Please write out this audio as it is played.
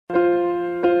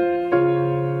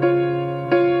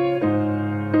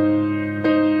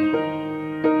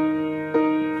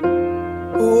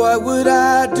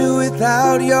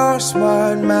without your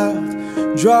smart mouth,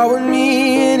 drawing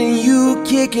me in and you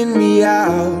kicking me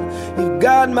out. You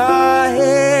got my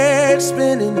head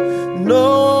spinning,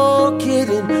 no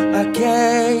kidding, I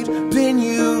can't pin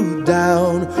you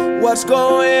down. What's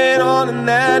going on in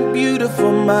that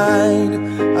beautiful mind?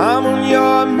 I'm on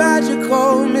your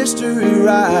magical mystery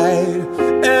ride,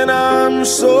 and I'm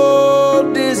so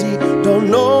dizzy, don't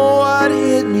know what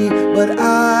hit me, but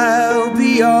I'll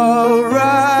be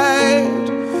alright.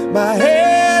 My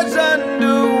head's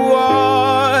underwater,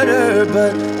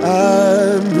 but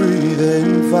I'm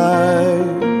breathing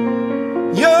fine.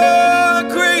 You're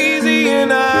crazy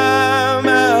and I'm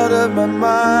out of my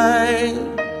mind,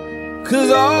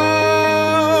 'cause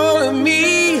all of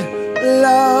me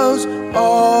loves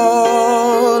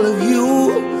all of you.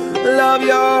 Love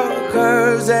your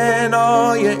curves and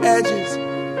all your edges,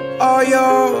 all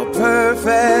your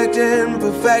perfect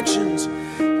imperfections.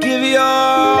 Give your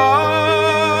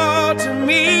all to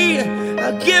me,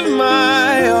 I'll give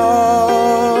my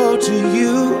all to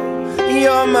you.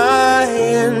 You're my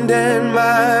end and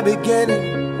my beginning.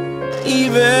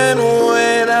 Even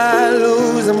when I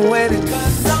lose, I'm winning.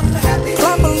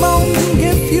 Clap along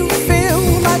if you feel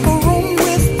like a room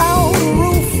without a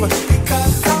roof.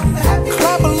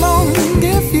 Clap along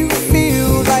if you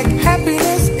feel like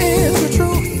happiness is the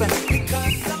truth.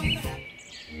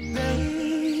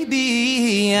 Baby,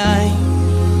 I'm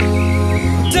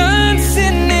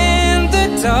dancing in the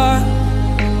dark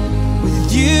with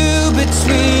you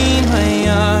between my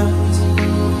arms,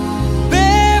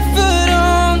 barefoot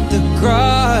on the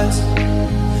grass,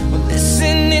 we're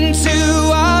listening to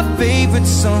our favorite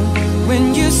song. When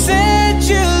you said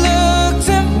you looked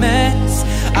a mess,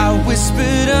 I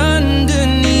whispered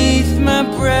underneath my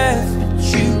breath, but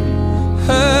you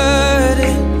heard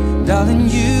it, darling.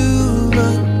 You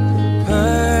look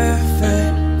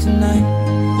perfect tonight.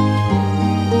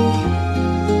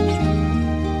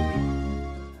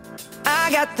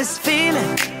 I got this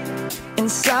feeling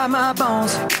inside my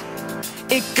bones.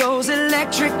 It goes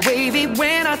electric wavy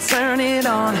when I turn it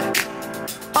on.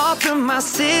 All through my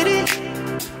city,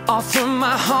 all through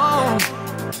my home,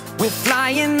 we're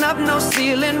flying up, no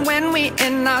ceiling when we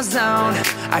in our zone.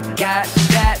 I got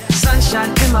that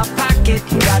sunshine in my pocket,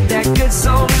 got that good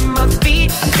soul in my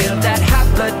feet. I feel that hot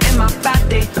blood in my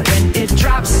body when it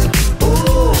drops.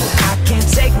 Ooh, I can't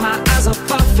take my eyes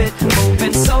off of it,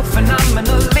 moving so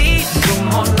phenomenally. You're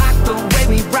more like the way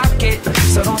we rock it,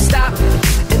 so don't stop.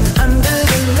 And under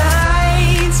the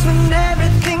lights, when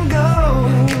everything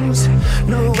goes,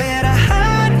 nowhere to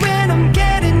hide when I'm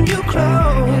getting you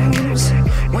close.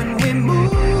 When we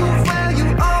move, well, you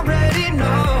already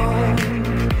know.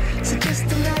 So just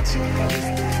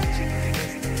imagine.